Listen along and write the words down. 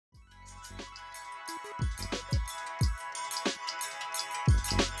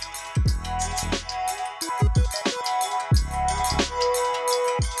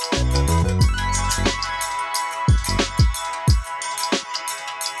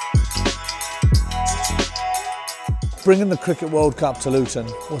Bringing the Cricket World Cup to Luton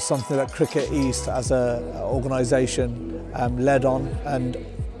was something that Cricket East as an organisation led on and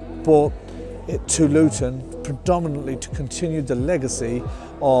brought it to Luton predominantly to continue the legacy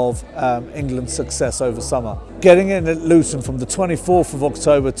of England's success over summer. Getting in at Luton from the 24th of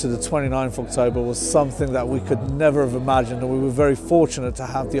October to the 29th of October was something that we could never have imagined, and we were very fortunate to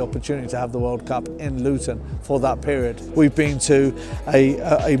have the opportunity to have the World Cup in Luton for that period. We've been to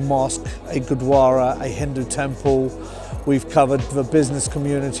a mosque, a gurdwara, a Hindu temple. We've covered the business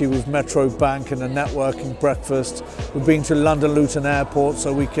community with Metro Bank and a networking breakfast. We've been to London Luton Airport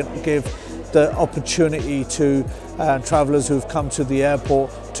so we can give the opportunity to travellers who've come to the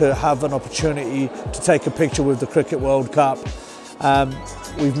airport to have an opportunity to take a picture with the Cricket World Cup.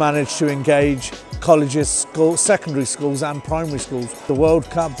 We've managed to engage colleges, schools, secondary schools and primary schools. The World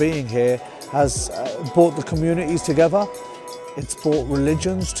Cup being here has brought the communities together, it's brought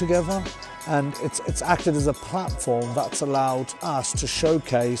religions together, and it's acted as a platform that's allowed us to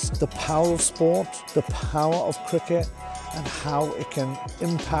showcase the power of sport, the power of cricket, and how it can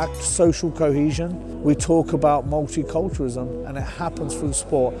impact social cohesion. We talk about multiculturalism and it happens through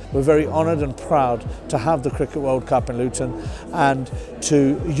sport. We're very honoured and proud to have the Cricket World Cup in Luton and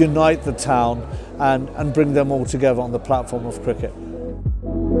to unite the town and bring them all together on the platform of cricket.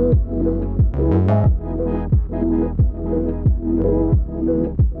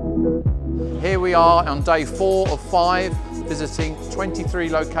 Here we are on day 4 of 5, visiting 23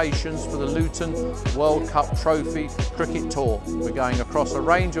 locations for the Luton World Cup Trophy Cricket Tour. We're going across a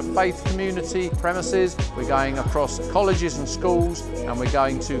range of faith community premises, we're going across colleges and schools, and we're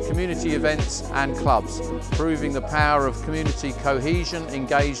going to community events and clubs, proving the power of community cohesion,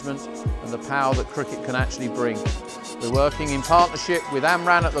 engagement, and the power that cricket can actually bring. We're working in partnership with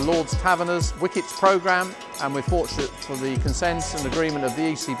Amran at the Lord's Taverners Wicketz programme, and we're fortunate for the consent and agreement of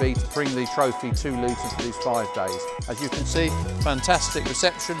the ECB to bring the trophy to Luton for these 5 days. As you can see, fantastic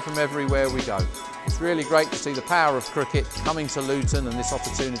reception from everywhere we go. It's really great to see the power of cricket coming to Luton and this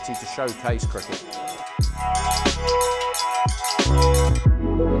opportunity to showcase cricket.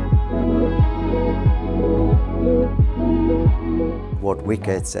 What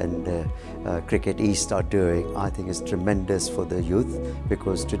Wicketz and Cricket East are doing, I think, is tremendous for the youth,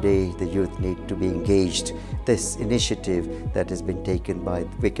 because today the youth need to be engaged. This initiative that has been taken by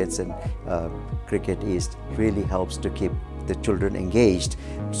Wicketz and Cricket East really helps to keep the children engaged.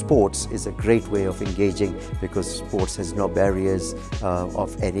 Sports is a great way of engaging because sports has no barriers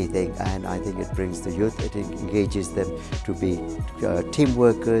of anything, and I think it brings the youth, it engages them to be team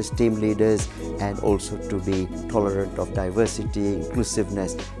workers, team leaders, and also to be tolerant of diversity,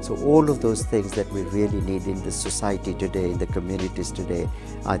 inclusiveness. So all of those things that we really need in the society today, in the communities today,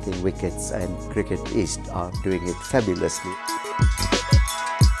 I think Wicketz and Cricket East are doing it fabulously.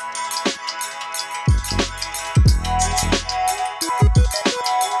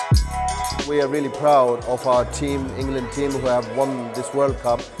 We are really proud of our team, England team, who have won this World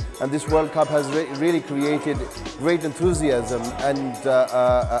Cup. And this World Cup has really created great enthusiasm and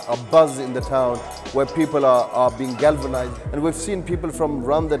a buzz in the town where people are being galvanized. And we've seen people from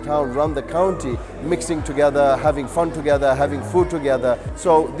around the town, around the county, mixing together, having fun together, having food together.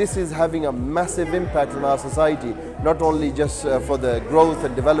 So this is having a massive impact on our society, not only just for the growth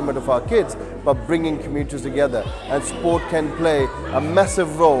and development of our kids, but bringing communities together. And sport can play a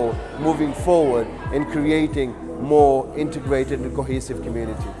massive role moving forward in creating more integrated and cohesive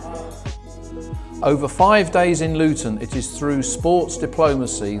communities. Over 5 days in Luton, it is through sports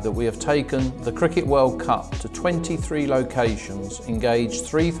diplomacy that we have taken the Cricket World Cup to 23 locations, engaged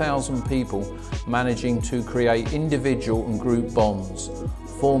 3,000 people, managing to create individual and group bonds,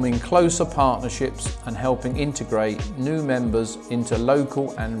 forming closer partnerships and helping integrate new members into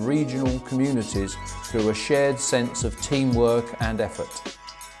local and regional communities through a shared sense of teamwork and effort.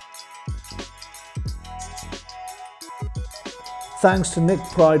 Thanks to Nick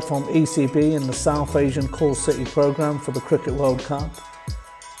Pride from ECB and the South Asian Core City programme for the Cricket World Cup.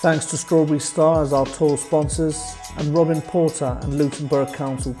 Thanks to S.T.R.E.E.T.S as our tour sponsors, and Robin Porter and Luton Borough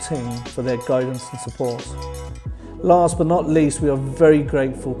Council team for their guidance and support. Last but not least, we are very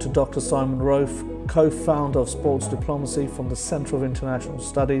grateful to Dr. Simon Rofe, co-founder of Sports Diplomacy from the Centre of International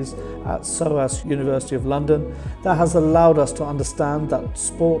Studies at SOAS University of London, that has allowed us to understand that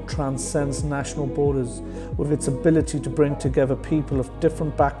sport transcends national borders with its ability to bring together people of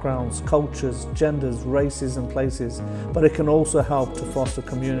different backgrounds, cultures, genders, races and places, but it can also help to foster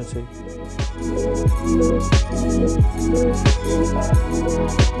community.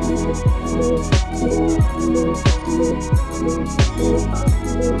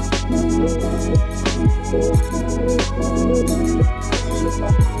 Thank you.